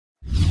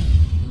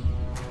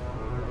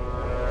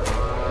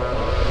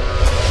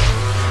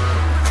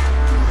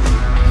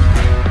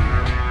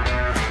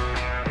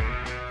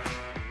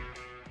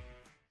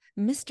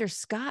Mr.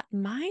 Scott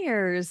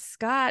Meyers.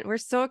 Scott, we're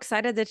so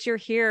excited that you're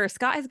here.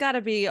 Scott has got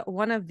to be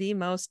one of the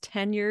most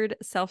tenured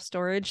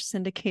self-storage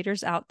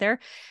syndicators out there.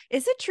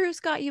 Is it true,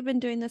 Scott, you've been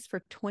doing this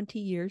for 20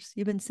 years?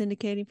 You've been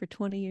syndicating for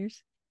 20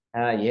 years?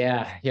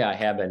 Yeah, I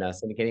have been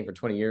syndicating for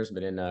 20 years,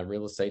 been in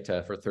real estate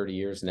for 30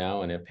 years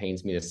now, and it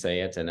pains me to say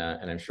it, and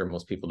I'm sure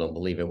most people don't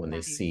believe it when they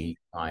Nice. see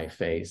my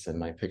face and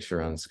my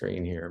picture on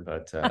screen here.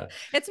 But It's yeah,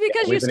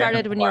 because you we've been at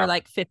it started for a when you were while.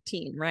 like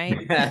 15, right?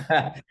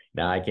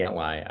 No, I can't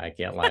lie. I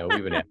can't lie.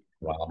 We've been at it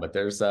for a while, but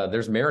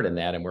there's merit in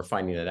that, and we're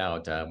finding it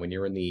out. When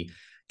you're in the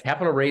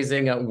capital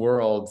raising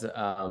world,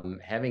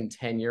 having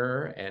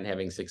tenure and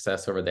having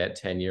success over that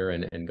tenure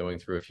and going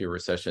through a few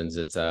recessions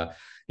is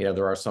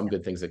there are some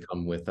good things that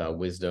come with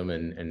wisdom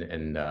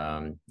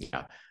and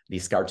yeah, the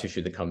scar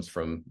tissue that comes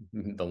from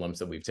the lumps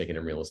that we've taken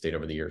in real estate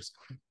over the years.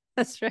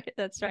 That's right.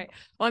 That's right.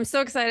 Well, I'm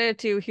so excited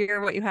to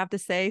hear what you have to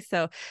say.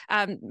 So,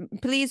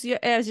 please,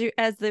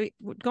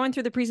 going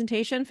through the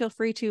presentation, feel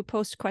free to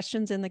post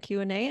questions in the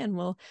Q&A, and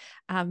we'll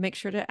make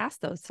sure to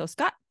ask those. So,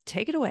 Scott,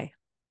 take it away.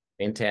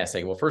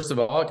 Fantastic. Well, first of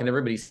all, can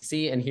everybody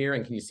see and hear,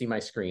 and can you see my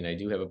screen? I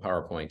do have a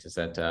PowerPoint. Is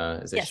it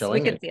Yes,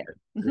 showing? we can see it.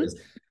 It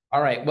is.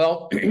 All right.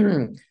 Well,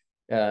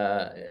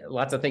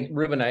 lots of things.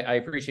 Ruben, I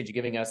appreciate you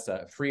giving us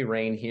free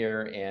reign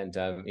here. And,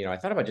 I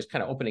thought about just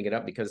kind of opening it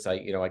up because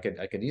I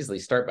could easily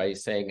start by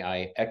saying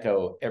I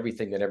echo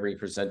everything that every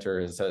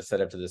presenter has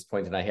said up to this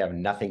point, and I have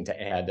nothing to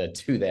add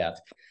to that.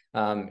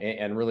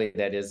 And really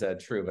that is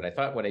true. But I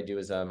thought what I do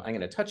is I'm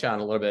going to touch on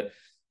a little bit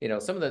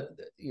some of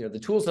the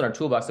tools in our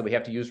toolbox that we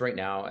have to use right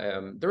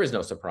now. There is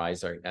no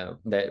surprise right now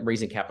that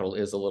raising capital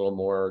is a little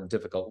more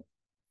difficult.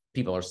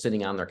 People are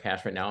sitting on their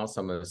cash right now.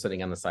 Some are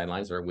sitting on the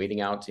sidelines or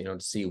waiting out, to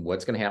see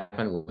what's going to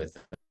happen with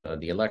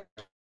the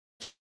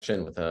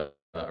election, with a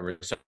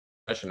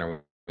recession.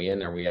 Are we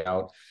in? Are we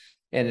out?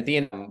 And at the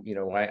end,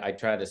 I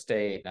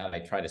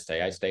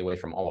stay away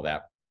from all of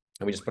that.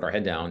 And we just put our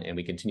head down and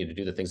we continue to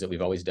do the things that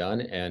we've always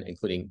done, and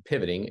including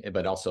pivoting,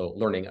 but also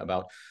learning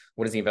about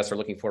what is the investor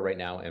looking for right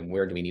now and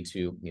where do we need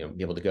to, be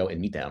able to go and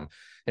meet them.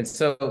 And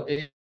so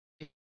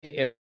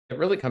it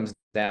really comes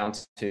down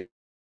to,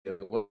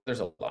 well,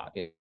 there's a lot.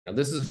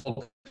 This is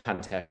full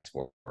context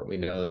where we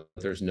know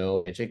there's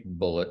no magic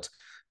bullet.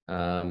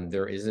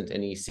 There isn't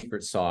any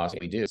secret sauce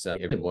we do. So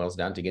it boils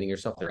down to getting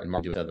yourself there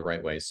and do it the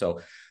right way. So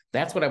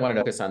that's what I wanted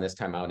to focus on this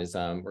time out is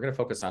we're going to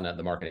focus on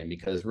the marketing,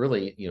 because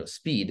really,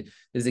 speed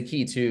is the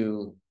key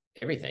to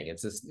everything.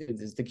 It's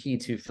the key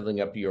to filling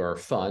up your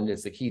fund.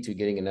 It's the key to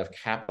getting enough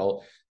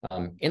capital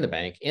in the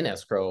bank, in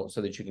escrow,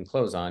 so that you can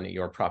close on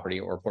your property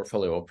or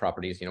portfolio of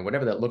properties,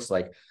 whatever that looks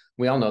like.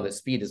 We all know that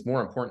speed is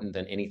more important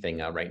than anything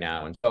right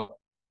now. And so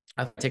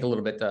I'll take a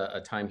little bit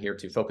of time here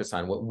to focus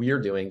on what we're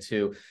doing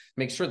to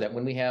make sure that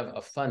when we have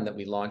a fund that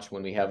we launch,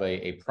 when we have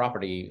a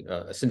property,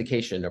 a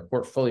syndication, a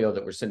portfolio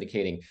that we're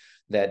syndicating,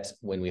 that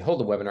when we hold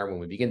the webinar, when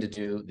we begin to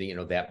do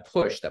that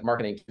push, that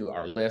marketing to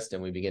our list,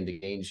 and we begin to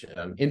gauge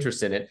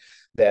interest in it,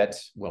 that,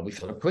 well, we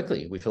fill it up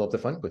quickly. We fill up the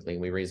fund quickly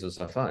and we raise those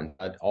funds.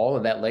 All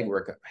of that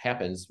legwork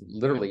happens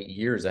literally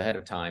years ahead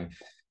of time.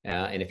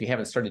 And if you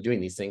haven't started doing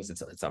these things,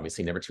 it's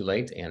obviously never too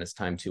late, and it's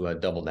time to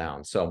double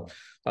down. So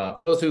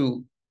those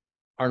who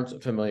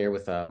aren't familiar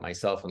with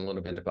myself and a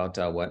little bit about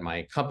what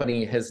my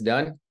company has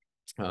done.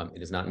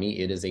 It is not me,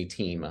 it is a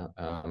team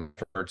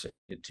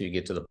to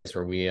get to the place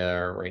where we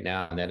are right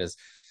now. And that is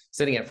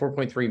sitting at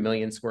 4.3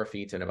 million square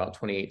feet and about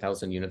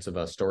 28,000 units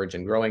of storage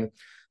and growing.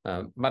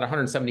 About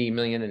 170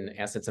 million in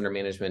assets under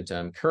management.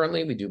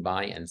 Currently, we do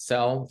buy and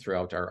sell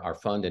throughout our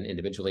fund and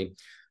individually.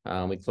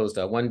 We closed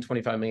a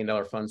 $125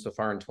 million fund so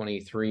far in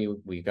 23.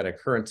 We've got a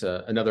current,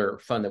 another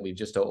fund that we've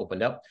just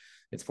opened up.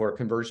 It's for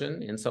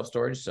conversion in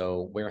self-storage.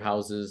 So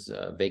warehouses,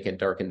 vacant,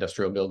 dark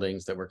industrial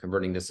buildings that we're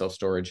converting to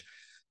self-storage.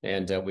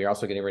 And we're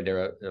also getting ready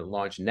to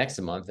launch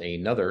next month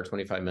another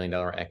 $25 million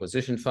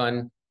acquisition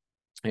fund.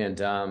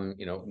 And,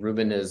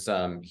 Ruben is,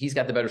 he's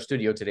got the better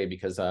studio today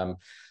because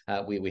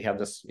we have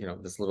this,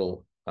 this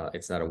little,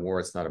 it's not a war,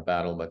 it's not a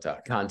battle, but a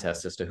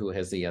contest as to who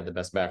has the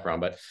best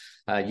background.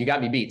 But you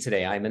got me beat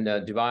today. I'm in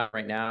Dubai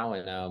right now,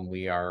 and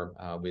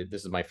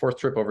this is my fourth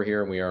trip over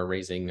here, and we are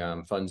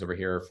raising funds over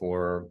here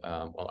for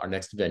our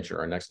next venture,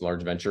 our next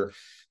large venture,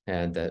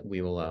 and that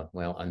we will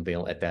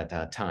unveil at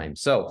that time.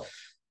 So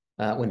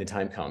when the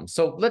time comes.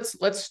 So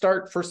let's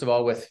start first of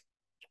all with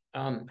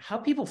how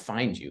people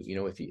find you.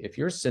 If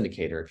you're a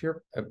syndicator, if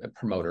you're a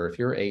promoter, if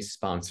you're a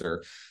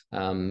sponsor,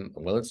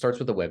 well, it starts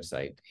with a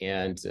website,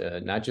 and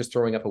not just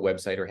throwing up a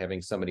website or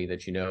having somebody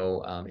that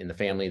in the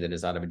family that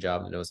is out of a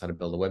job that knows how to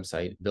build a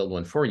website, build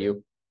one for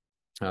you.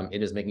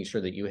 It is making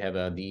sure that you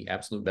have the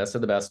absolute best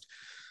of the best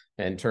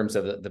in terms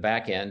of the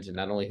back end, and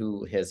not only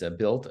who has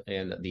built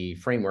and the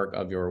framework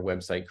of your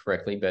website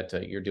correctly, but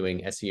you're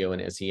doing SEO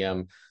and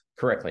SEM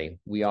correctly.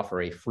 We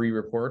offer a free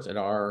report at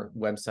our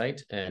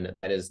website, and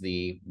that is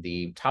the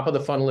top of the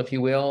funnel, if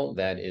you will.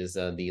 That is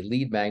the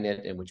lead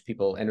magnet in which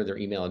people enter their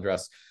email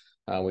address,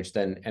 which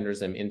then enters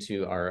them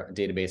into our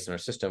database and our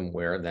system,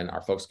 where then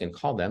our folks can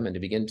call them and to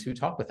begin to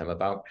talk with them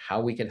about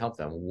how we can help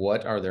them.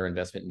 What are their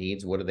investment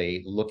needs? What are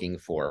they looking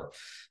for?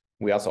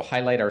 We also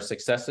highlight our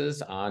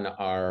successes on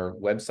our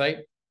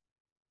website,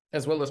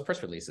 as well as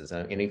press releases.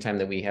 Anytime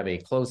that we have a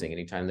closing,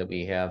 anytime that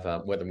we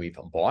have, whether we've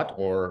bought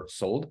or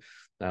sold,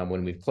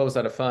 when we've closed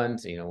out a fund,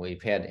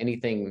 we've had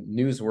anything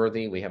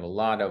newsworthy. We have a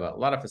lot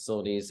of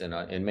facilities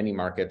in many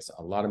markets,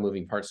 a lot of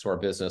moving parts to our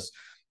business.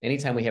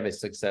 Anytime we have a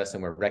success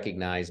and we're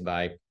recognized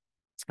by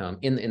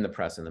in the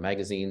press, in the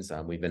magazines,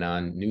 we've been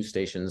on news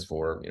stations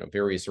for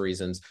various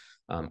reasons.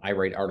 I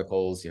write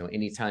articles.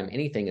 Anytime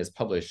anything is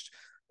published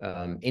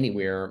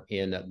anywhere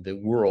in the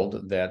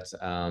world that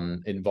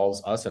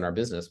involves us and our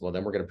business, well,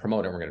 then we're going to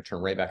promote it. We're going to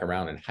turn right back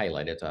around and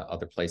highlight it to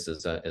other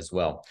places as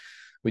well.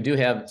 We do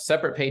have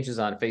separate pages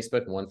on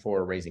Facebook, one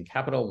for raising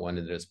capital, one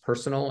that is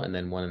personal, and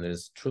then one that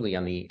is truly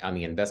on the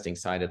investing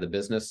side of the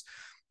business.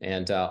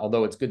 And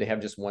although it's good to have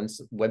just one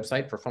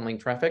website for funneling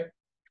traffic,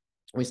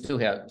 we still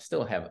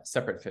have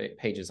separate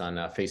pages on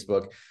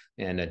Facebook,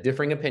 and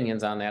differing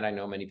opinions on that. I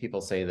know many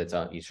people say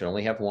that you should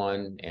only have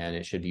one, and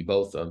it should be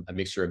both a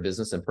mixture of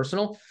business and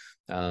personal.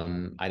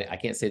 I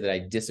can't say that I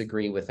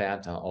disagree with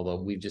that,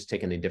 although we've just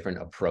taken a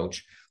different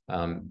approach.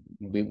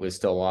 We would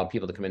still allow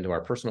people to come into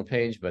our personal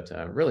page, but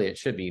really it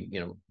should be,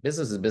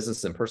 business is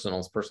business and personal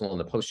is personal, and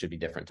the post should be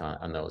different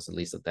on those. At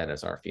least that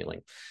is our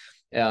feeling.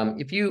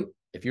 If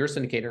you're a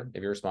syndicator,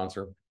 if you're a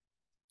sponsor,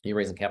 you're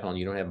raising capital and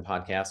you don't have a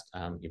podcast,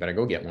 you better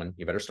go get one.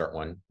 You better start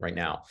one right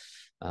now.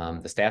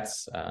 The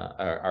stats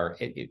are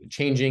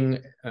changing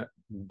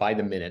by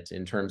the minute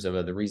in terms of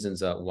the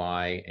reasons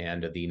why,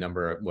 and the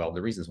number,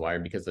 the reasons why are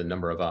because the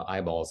number of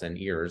eyeballs and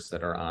ears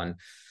that are on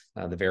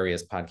the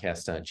various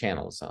podcast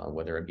channels,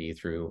 whether it be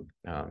through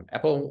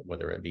Apple,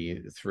 whether it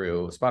be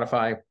through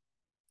Spotify,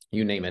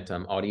 you name it.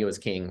 Audio is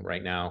king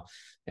right now,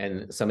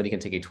 and somebody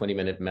can take a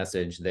 20-minute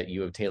message that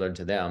you have tailored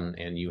to them,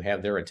 and you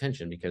have their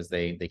attention because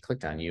they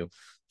clicked on you.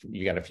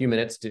 You got a few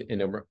minutes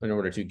in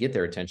order to get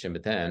their attention,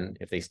 but then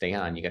if they stay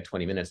on, you got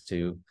 20 minutes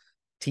to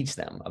teach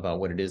them about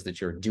what it is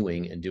that you're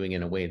doing, and doing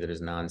in a way that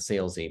is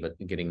non-salesy, but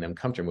getting them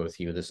comfortable with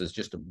you. This is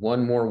just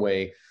one more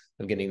way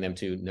of getting them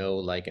to know,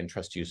 like, and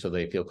trust you, so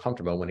they feel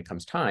comfortable when it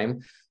comes time,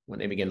 when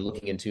they begin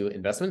looking into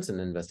investments and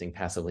investing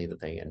passively,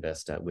 that they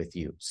invest with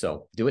you.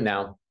 So do it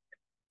now.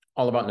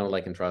 All about know,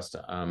 like, and trust.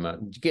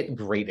 Get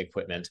great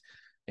equipment,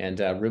 and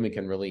Rumi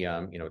can really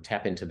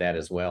tap into that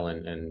as well,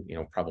 and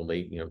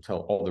probably tell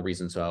all the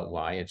reasons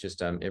why. It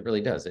just it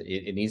really does.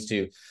 It needs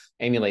to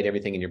emulate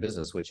everything in your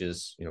business, which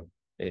is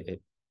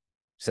it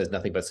says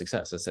nothing but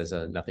success. It says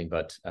nothing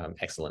but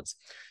excellence.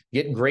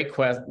 Get great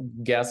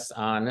guests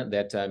on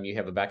that you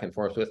have a back and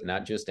forth with,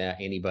 not just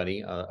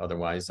anybody.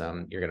 Otherwise,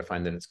 you're going to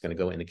find that it's going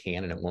to go in the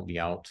can, and it won't be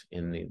out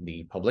in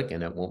the public,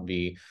 and it won't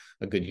be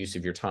a good use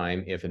of your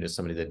time if it is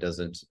somebody that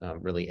doesn't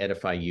really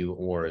edify you,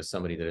 or is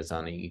somebody that is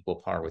on an equal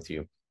par with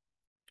you.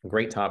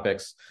 Great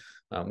topics.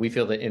 We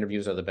feel that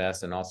interviews are the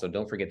best, and also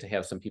don't forget to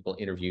have some people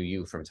interview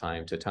you from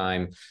time to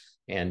time.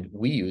 And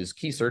we use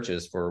key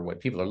searches for what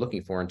people are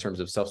looking for in terms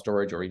of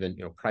self-storage, or even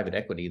private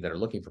equity that are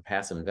looking for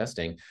passive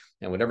investing.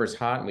 And whatever's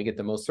hot and we get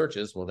the most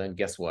searches, well, then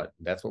guess what?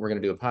 That's what we're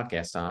going to do a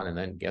podcast on. And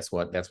then guess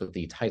what? That's what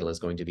the title is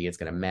going to be. It's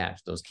going to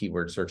match those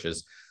keyword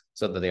searches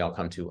so that they all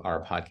come to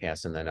our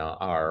podcast, and then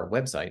our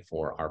website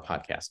for our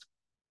podcast.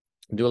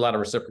 Do a lot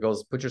of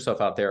reciprocals. Put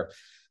yourself out there.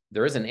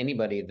 There isn't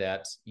anybody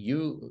whose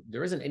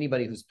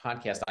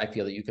podcast I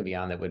feel that you can be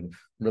on that would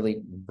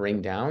really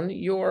bring down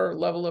your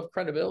level of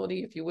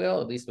credibility, if you will.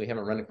 At least we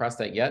haven't run across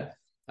that yet.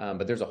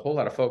 But there's a whole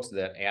lot of folks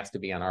that ask to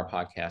be on our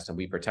podcast, and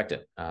we protect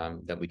it,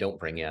 that we don't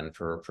bring in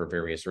for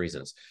various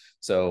reasons.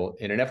 So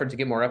in an effort to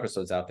get more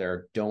episodes out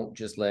there, don't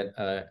just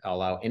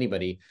allow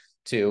anybody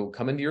to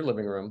come into your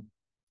living room,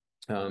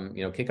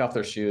 kick off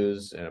their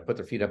shoes and put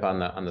their feet up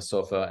on the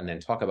sofa, and then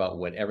talk about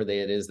whatever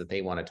it is that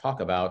they want to talk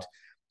about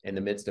in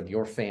the midst of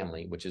your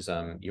family, which is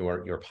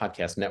your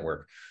podcast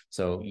network.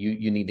 So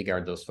you need to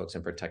guard those folks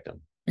and protect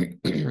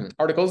them.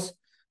 Articles,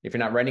 if you're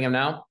not writing them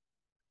now,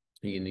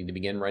 you need to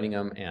begin writing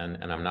them.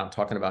 And I'm not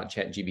talking about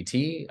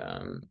ChatGPT.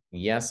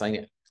 Yes,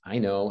 I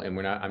know,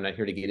 and I'm not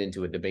here to get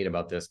into a debate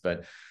about this,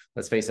 but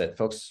let's face it,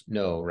 folks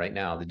know right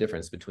now the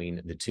difference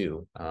between the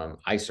two.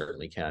 I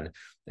certainly can.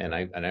 And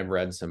I've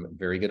read some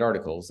very good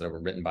articles that were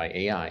written by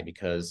AI,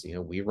 because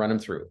we run them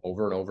through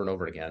over and over and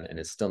over again, and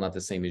it's still not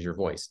the same as your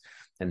voice.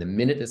 And the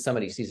minute that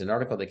somebody sees an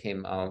article that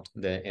came out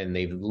and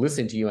they've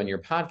listened to you on your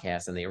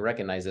podcast, and they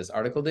recognize this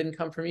article didn't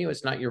come from you,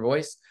 it's not your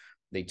voice,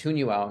 they tune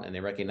you out, and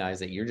they recognize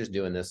that you're just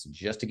doing this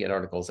just to get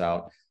articles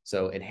out.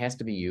 So it has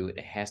to be you.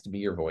 It has to be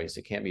your voice.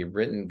 It can't be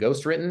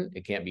ghost written.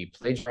 It can't be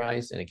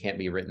plagiarized, and it can't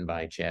be written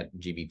by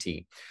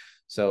ChatGPT.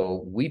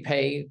 So we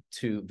pay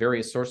to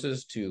various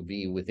sources to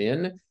be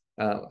within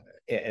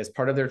as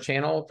part of their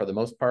channel. For the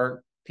most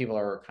part, people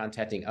are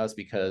contacting us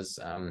because,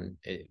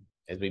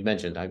 as we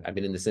mentioned, I've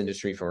been in this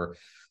industry for,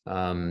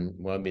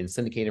 I've been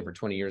syndicated for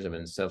 20 years. I've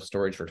been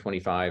self-storage for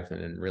 25,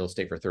 and in real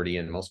estate for 30.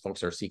 And most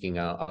folks are seeking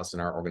us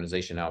and our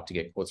organization out to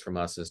get quotes from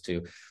us as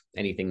to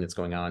anything that's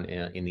going on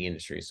in the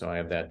industry. So I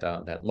have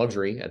that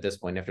luxury at this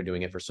point, after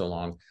doing it for so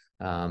long,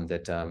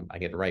 that I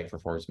get to write for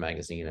Forbes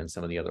magazine and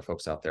some of the other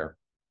folks out there.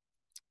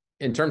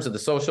 In terms of the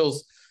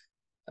socials,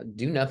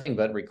 do nothing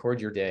but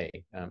record your day.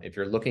 If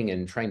you're looking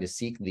and trying to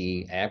seek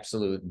the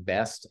absolute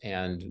best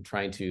and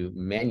trying to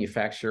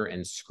manufacture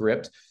and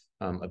script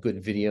a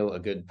good video, a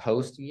good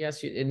post,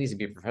 yes, it needs to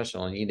be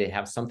professional and you need to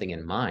have something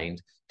in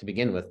mind to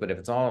begin with. But if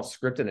it's all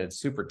scripted and it's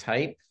super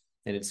tight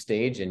and it's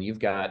staged and you've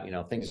got,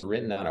 things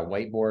written on a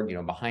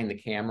whiteboard, behind the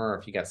camera, or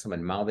if you got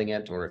someone mouthing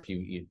it, or if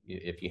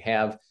you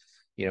have,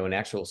 an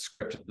actual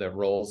script that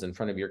rolls in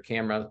front of your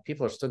camera,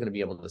 people are still going to be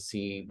able to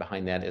see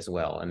behind that as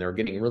well. And they're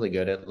getting really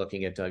good at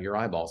looking at your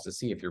eyeballs to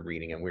see if you're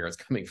reading and where it's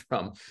coming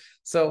from.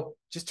 So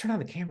just turn on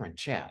the camera and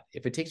chat.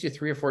 If it takes you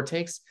 3 or 4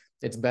 takes,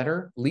 it's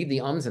better. Leave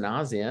the ums and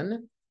ahs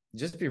in.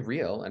 Just be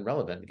real and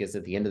relevant, because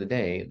at the end of the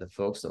day, the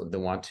folks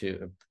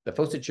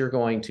that you're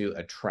going to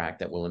attract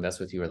that will invest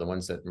with you are the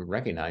ones that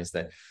recognize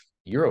that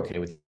you're okay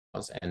with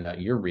and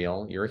you're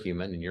real, you're a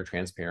human, and you're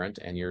transparent,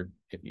 and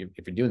if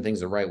you're doing things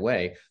the right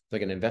way, they're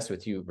going to invest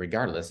with you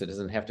regardless. It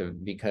doesn't have to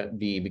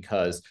be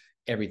because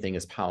everything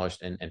is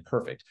polished and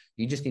perfect.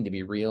 You just need to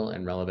be real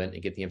and relevant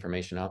and get the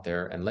information out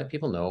there and let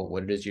people know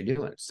what it is you're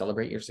doing.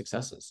 Celebrate your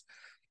successes.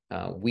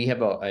 We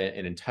have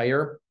an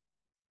entire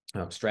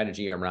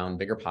strategy around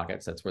bigger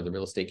pockets. That's where the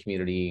real estate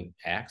community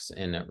acts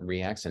and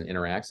reacts and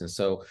interacts. And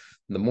so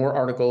the more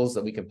articles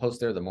that we can post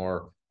there, the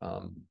more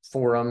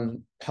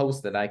forum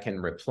posts that I can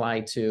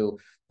reply to,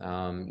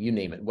 you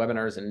name it,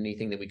 webinars and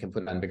anything that we can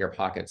put on bigger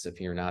pockets. If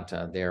you're not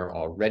there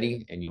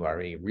already and you are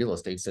a real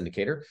estate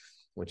syndicator,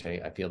 which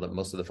I feel that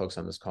most of the folks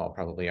on this call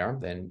probably are,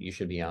 then you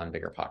should be on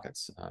bigger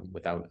pockets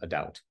without a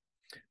doubt.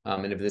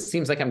 And if this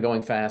seems like I'm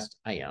going fast,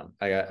 I am.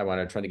 I want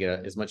to try to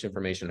get as much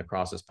information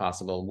across as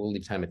possible. We'll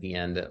leave time at the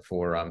end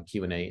for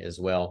Q&A as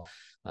well.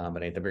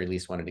 But I, at the very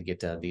least, wanted to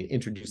get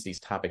introduce these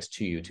topics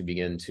to you to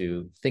begin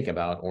to think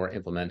about or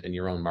implement in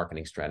your own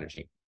marketing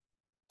strategy.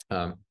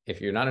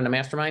 If you're not in a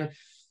mastermind,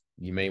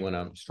 you may want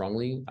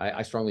to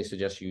I strongly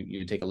suggest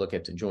you take a look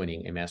at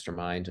joining a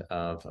mastermind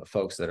of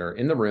folks that are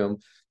in the room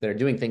that are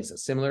doing things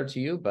similar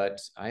to you. But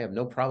I have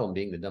no problem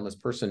being the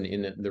dumbest person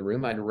in the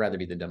room. I'd rather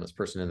be the dumbest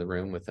person in the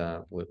room with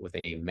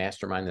a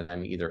mastermind that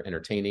I'm either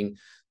entertaining,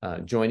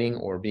 joining,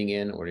 or being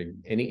in, or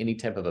any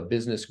type of a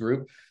business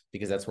group,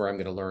 because that's where I'm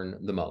going to learn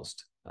the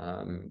most.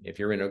 If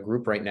you're in a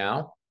group right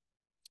now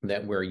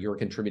where you're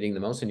contributing the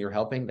most and you're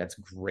helping, that's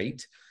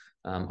great.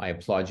 I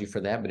applaud you for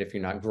that. But if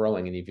you're not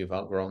growing and if you've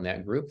outgrown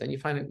that group, then you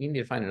need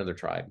to find another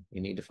tribe. You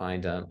need to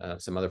find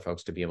some other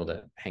folks to be able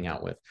to hang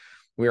out with.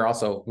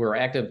 We're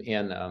active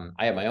in,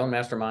 I have my own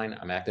mastermind.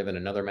 I'm active in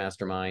another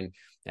mastermind,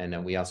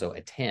 and we also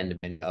attend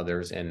many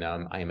others. And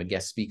I am a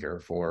guest speaker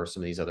for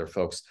some of these other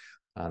folks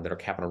that are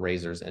capital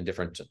raisers and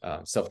different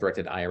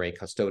self-directed IRA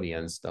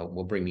custodians that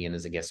will bring me in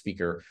as a guest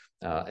speaker,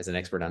 as an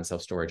expert on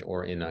self-storage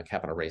or in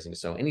capital raising.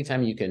 So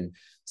anytime you can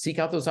seek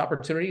out those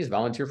opportunities,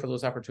 volunteer for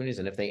those opportunities,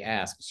 and if they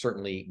ask,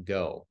 certainly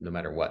go, no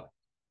matter what.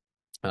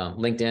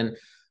 LinkedIn,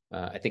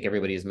 I think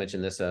everybody has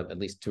mentioned this at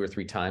least 2 or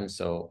 3 times.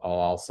 So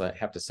all I'll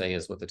have to say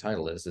is what the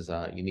title is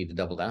you need to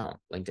double down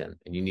LinkedIn,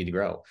 and you need to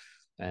grow.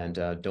 And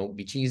don't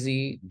be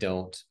cheesy.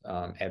 Don't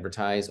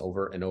advertise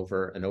over and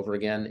over and over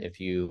again. If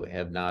you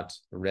have not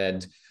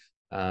read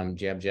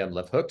Jab, Jab,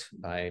 Left Hooked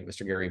by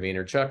Mr. Gary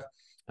Vaynerchuk,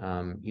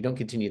 you don't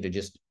continue to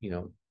just,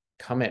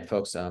 come at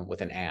folks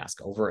with an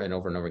ask over and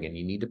over and over again.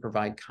 You need to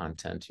provide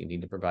content. You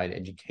need to provide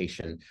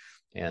education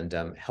and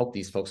help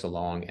these folks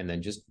along, and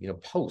then just,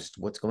 post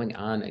what's going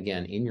on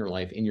again in your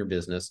life, in your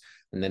business.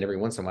 And then every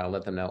once in a while,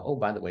 let them know, oh,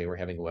 by the way, we're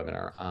having a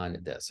webinar on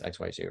this,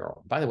 XYZ.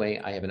 Or by the way,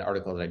 I have an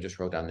article that I just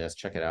wrote on this,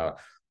 check it out.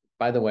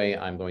 By the way,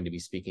 I'm going to be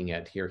speaking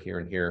at here, here,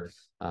 and here.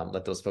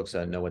 Let those folks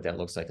know what that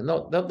looks like, and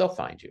they'll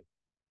find you.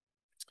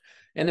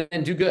 And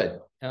then do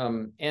good.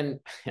 And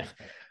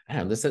I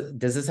don't know,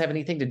 does this have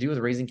anything to do with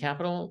raising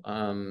capital?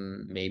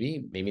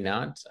 Maybe, maybe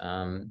not.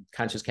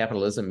 Conscious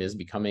capitalism is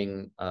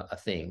becoming a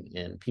thing,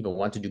 and people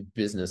want to do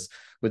business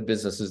with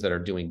businesses that are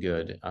doing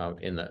good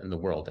in the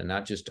world, and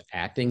not just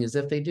acting as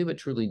if they do, but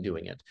truly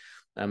doing it.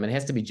 It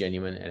has to be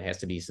genuine, and it has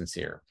to be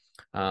sincere.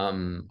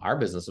 Our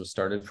business was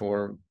started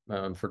for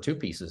 2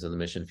 pieces of the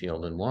mission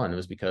field, and one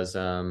was because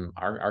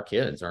our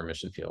kids are a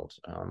mission field.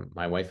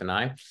 My wife and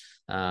I,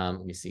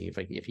 let me see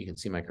if you can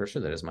see my cursor.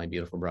 That is my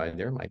beautiful bride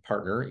there, my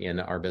partner in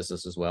our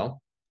business as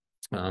well.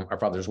 Our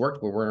fathers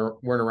worked, we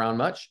weren't around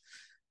much,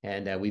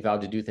 and we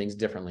vowed to do things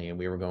differently, and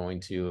we were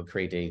going to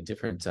create a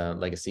different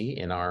legacy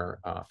in our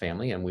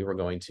family, and we were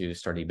going to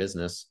start a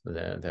business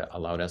that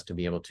allowed us to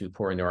be able to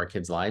pour into our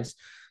kids' lives.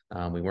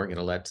 We weren't going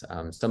to let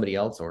somebody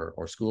else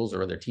or schools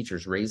or other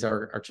teachers raise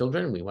our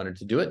children. We wanted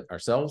to do it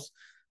ourselves.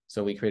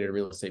 So we created a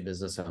real estate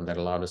business that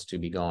allowed us to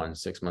be gone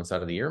 6 months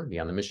out of the year, be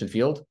on the mission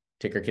field,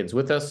 take our kids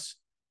with us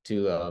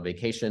to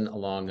vacation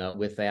along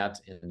with that,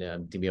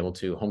 and to be able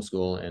to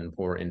homeschool and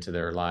pour into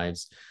their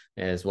lives,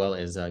 as well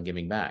as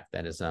giving back.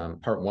 That is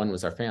part 1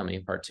 was our family.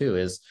 Part 2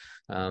 is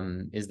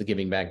the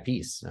giving back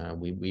piece.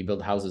 We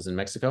build houses in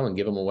Mexico and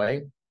give them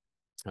away.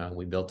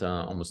 We built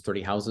almost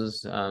 30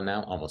 houses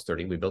now, almost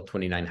 30. We built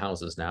 29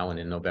 houses now, and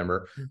in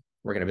November,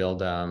 we're going to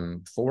build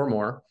 4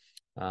 more.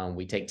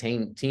 We take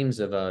teams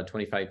of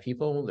 25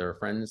 people. They're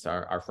friends,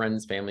 our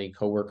friends, family,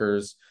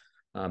 coworkers,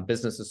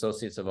 business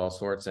associates of all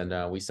sorts.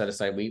 And we set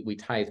aside, we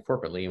tithe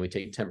corporately, and we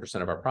take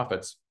 10% of our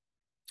profits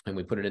and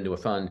we put it into a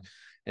fund.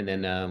 And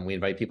then we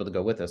invite people to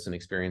go with us and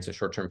experience a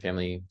short-term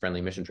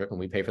family-friendly mission trip. And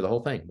we pay for the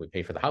whole thing. We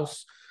pay for the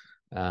house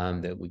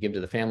that we give to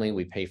the family.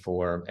 We pay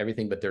for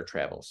everything but their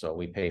travel. So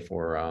we pay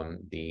for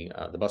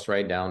the bus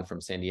ride down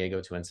from San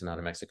Diego to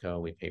Ensenada, Mexico.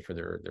 We pay for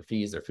their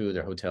fees, their food,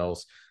 their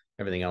hotels,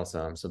 everything else,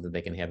 so that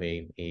they can have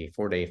a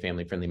 4-day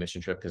family-friendly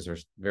mission trip, because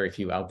there's very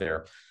few out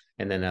there.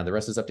 And then the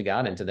rest is up to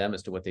God and to them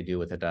as to what they do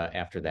with it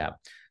after that.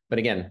 But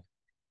again,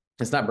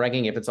 it's not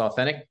bragging if it's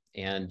authentic,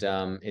 and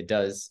it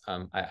does.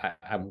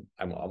 I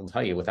will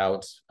tell you,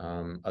 without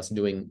us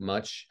doing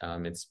much,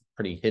 it's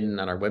pretty hidden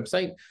on our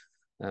website.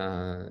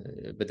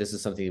 But this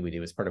is something that we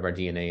do as part of our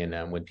DNA.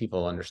 And when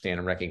people understand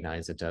and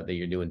recognize that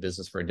you're doing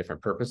business for a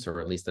different purpose,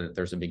 or at least that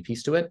there's a big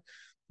piece to it,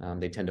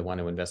 they tend to want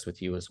to invest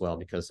with you as well,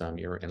 because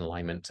you're in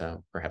alignment,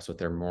 perhaps with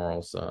their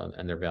morals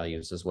and their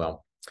values as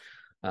well.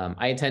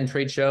 I attend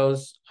trade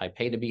shows. I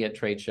pay to be at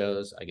trade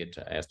shows. I get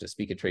asked to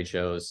speak at trade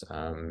shows.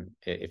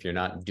 If you're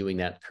not doing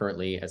that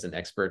currently as an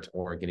expert,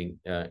 or getting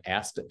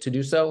asked to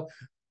do so,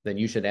 then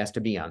you should ask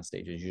to be on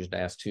stages. You should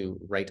ask to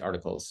write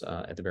articles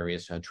at the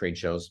various trade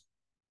shows.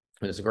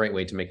 And it's a great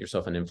way to make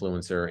yourself an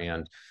influencer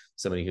and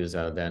somebody who's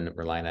then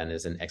relied on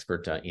as an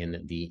expert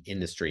in the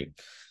industry.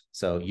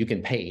 So you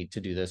can pay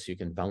to do this. You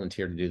can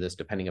volunteer to do this,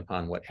 depending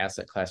upon what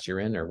asset class you're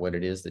in or what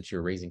it is that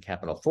you're raising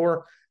capital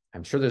for.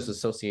 I'm sure there's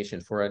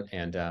association for it.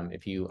 And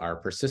if you are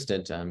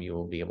persistent, you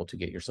will be able to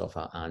get yourself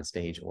on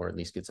stage, or at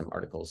least get some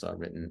articles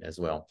written as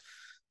well.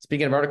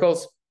 Speaking of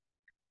articles,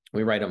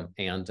 we write them,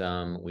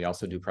 and we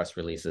also do press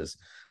releases.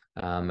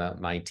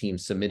 My team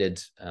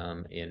submitted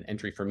an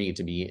entry for me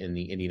to be in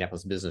the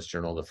Indianapolis Business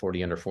Journal, the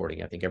 40 under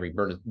 40. I think every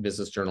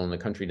business journal in the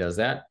country does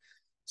that.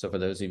 So for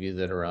those of you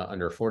that are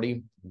under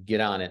 40,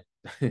 get on it.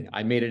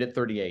 I made it at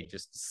 38,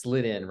 just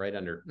slid in right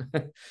under.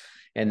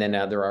 And then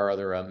there are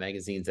other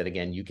magazines that,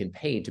 again, you can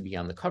pay to be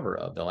on the cover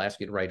of. They'll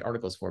ask you to write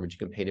articles for, but you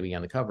can pay to be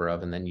on the cover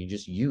of, and then you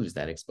just use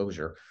that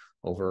exposure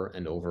over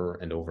and over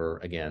and over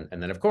again.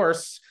 And then, of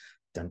course,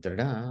 dun, dun,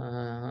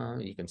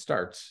 dun, you can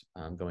start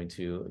going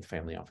to the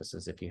family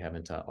offices if you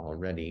haven't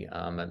already.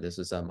 This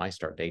is my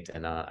start date,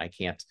 and I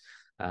can't.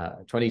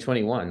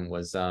 2021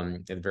 was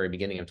at the very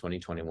beginning of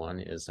 2021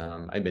 is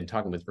I've been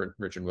talking with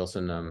Richard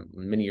Wilson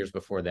many years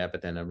before that,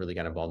 but then I really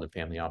got involved in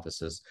family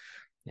offices.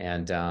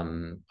 And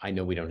I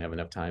know we don't have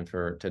enough time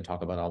to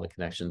talk about all the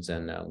connections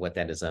and what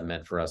that has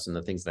meant for us, and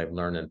the things that I've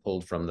learned and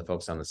pulled from the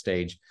folks on the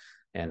stage.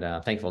 And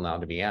thankful now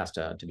to be asked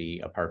to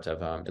be a part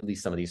of at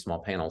least some of these small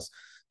panels,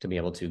 to be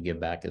able to give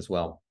back as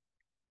well.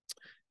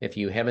 If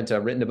you haven't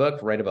written a book,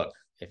 write a book.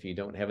 If you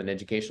don't have an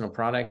educational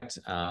product,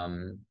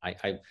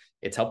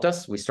 it's helped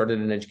us. We started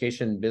an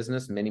education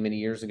business many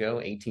years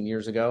ago, 18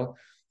 years ago.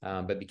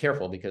 But be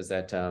careful, because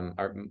that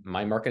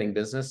my marketing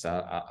business,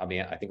 I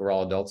mean, I think we're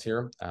all adults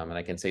here, and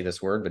I can say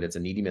this word, but it's a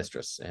needy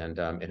mistress, and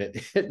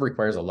it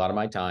requires a lot of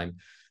my time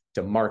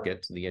to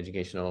market the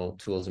educational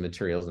tools and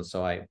materials. And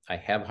so I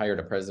have hired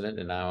a president,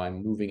 and now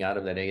I'm moving out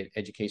of that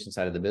education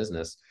side of the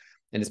business.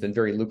 And it's been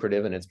very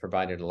lucrative, and it's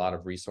provided a lot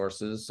of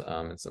resources.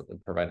 It's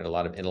provided a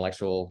lot of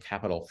intellectual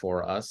capital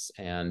for us,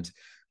 and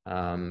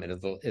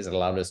it has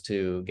allowed us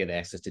to get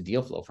access to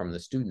deal flow from the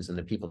students and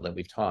the people that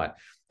we've taught.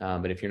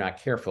 But if you're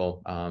not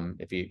careful,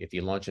 if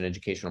you launch an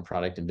educational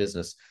product in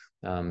business,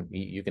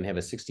 you can have a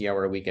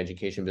 60-hour-a-week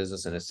education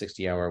business and a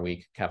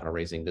 60-hour-a-week capital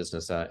raising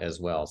business as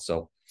well.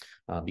 So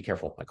be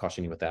careful. I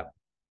caution you with that.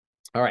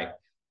 All right.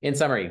 In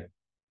summary,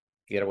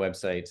 get a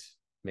website.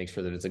 Make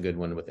sure that it's a good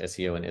one with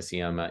SEO and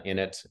SEM in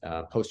it.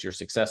 Post your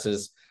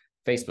successes.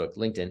 Facebook,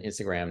 LinkedIn,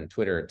 Instagram,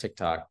 Twitter,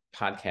 TikTok,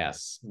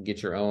 podcasts.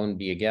 Get your own.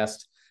 Be a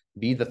guest.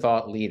 Be the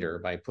thought leader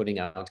by putting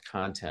out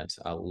content,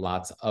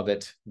 lots of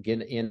it.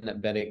 Get in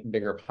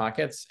bigger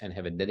pockets and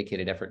have a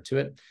dedicated effort to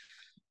it.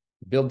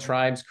 Build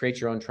tribes,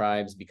 create your own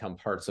tribes, become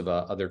parts of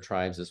other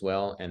tribes as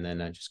well. And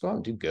then just go out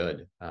and do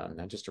good,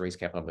 not just to raise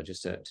capital, but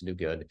just to do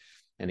good.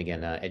 And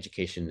again,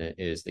 education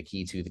is the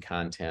key to the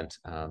content,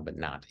 but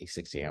not a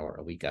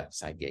 60-hour-a-week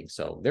side gig.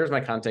 So there's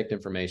my contact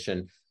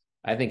information.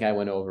 I think I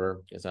went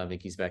over, because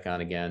Vicky's back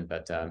on again,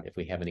 but if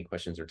we have any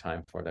questions or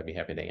time for it, I'd be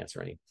happy to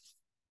answer any.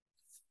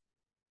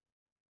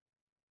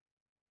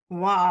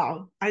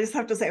 Wow. I just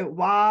have to say,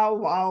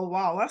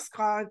 wow.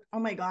 Scott, oh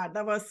my God,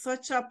 that was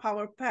such a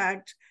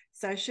power-packed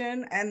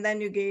session. And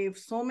then you gave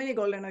so many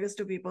golden nuggets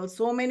to people,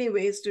 so many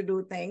ways to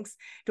do things,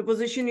 to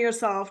position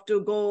yourself,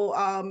 to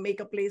go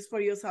make a place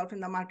for yourself in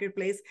the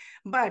marketplace.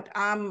 But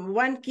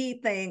one key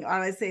thing, or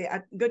I say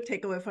a good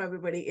takeaway for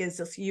everybody, is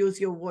just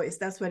use your voice.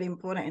 That's very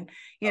important,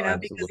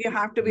 because you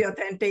have to be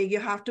authentic.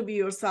 You have to be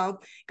yourself,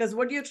 because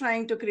what you're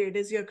trying to create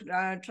is you're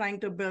trying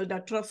to build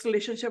a trust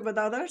relationship with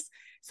others.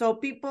 So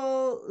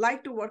people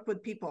like to work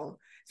with people.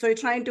 So you're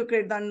trying to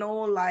create the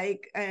know,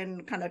 like,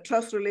 and kind of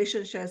trust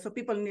relationship. So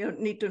people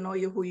need to know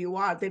you, who you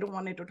are. They don't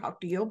want it to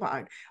talk to you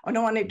about, or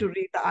don't want it to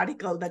read the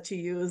article that you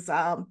use,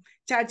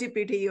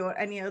 ChatGPT or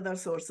any other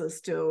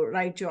sources to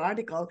write your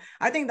article.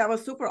 I think that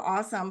was super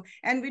awesome.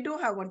 And we do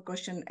have one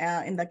question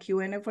in the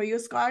Q&A for you,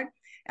 Scott.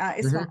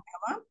 It's from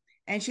Emma.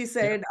 And she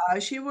said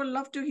she would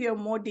love to hear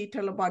more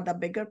detail about the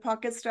bigger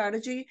pocket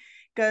strategy,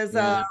 because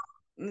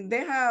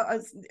they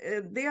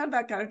are the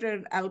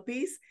accredited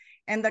LPs,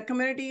 and the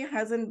community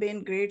hasn't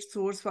been great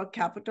source for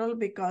capital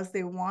because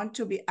they want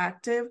to be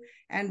active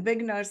and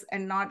beginners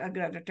and not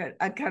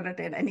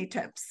accredited. Any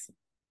tips?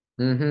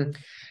 Mm-hmm.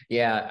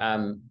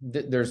 Yeah,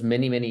 there's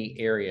many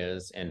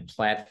areas and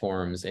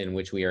platforms in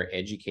which we are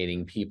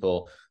educating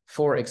people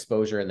for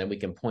exposure, and then we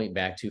can point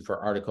back to for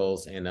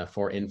articles and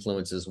for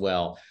influence as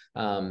well.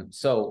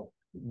 So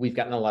we've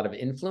gotten a lot of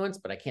influence,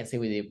 but I can't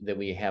say that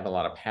we have a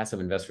lot of passive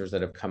investors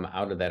that have come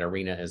out of that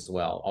arena as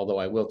well. Although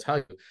I will tell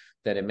you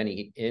that in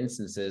many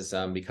instances,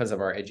 because of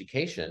our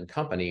education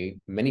company,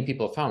 many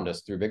people have found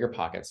us through Bigger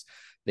Pockets.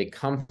 They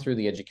come through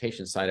the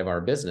education side of our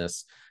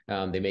business.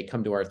 They may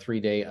come to our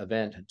 3-day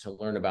event to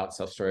learn about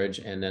self-storage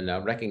and then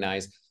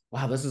recognize,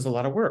 wow, this is a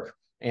lot of work.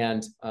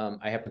 And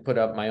I have to put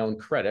up my own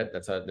credit.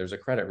 There's a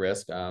credit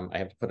risk. I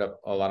have to put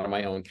up a lot of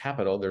my own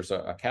capital. There's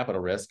a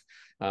capital risk.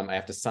 I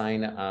have to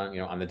sign,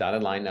 on the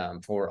dotted line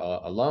for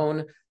a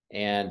loan.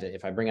 And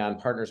if I bring on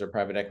partners or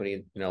private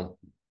equity,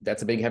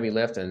 that's a big heavy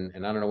lift, and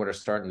I don't know where to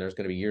start. And there's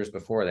going to be years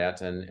before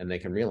that, and they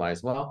can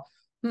realize, well,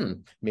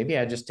 maybe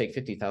I just take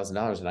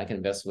 $50,000 and I can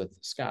invest with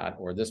Scott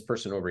or this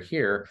person over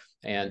here.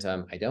 And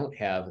I don't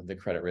have the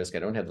credit risk. I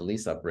don't have the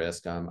lease up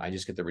risk. I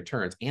just get the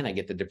returns and I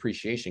get the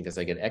depreciation because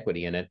I get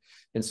equity in it.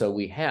 And so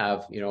we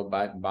have,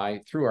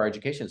 through our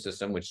education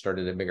system, which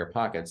started at Bigger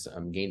Pockets,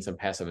 gained some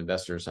passive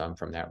investors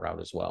from that route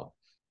as well.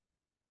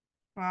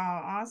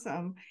 Wow,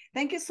 awesome.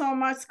 Thank you so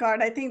much,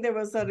 Scott. I think there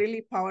was a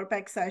really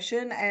power-packed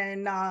session.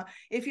 And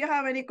if you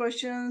have any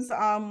questions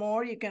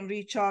more, you can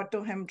reach out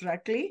to him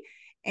directly.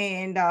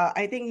 And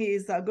I think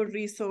he's a good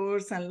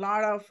resource and a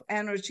lot of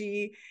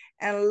energy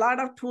and a lot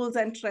of tools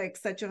and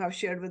tricks that you have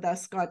shared with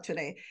us, Scott,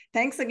 today.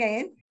 Thanks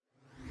again.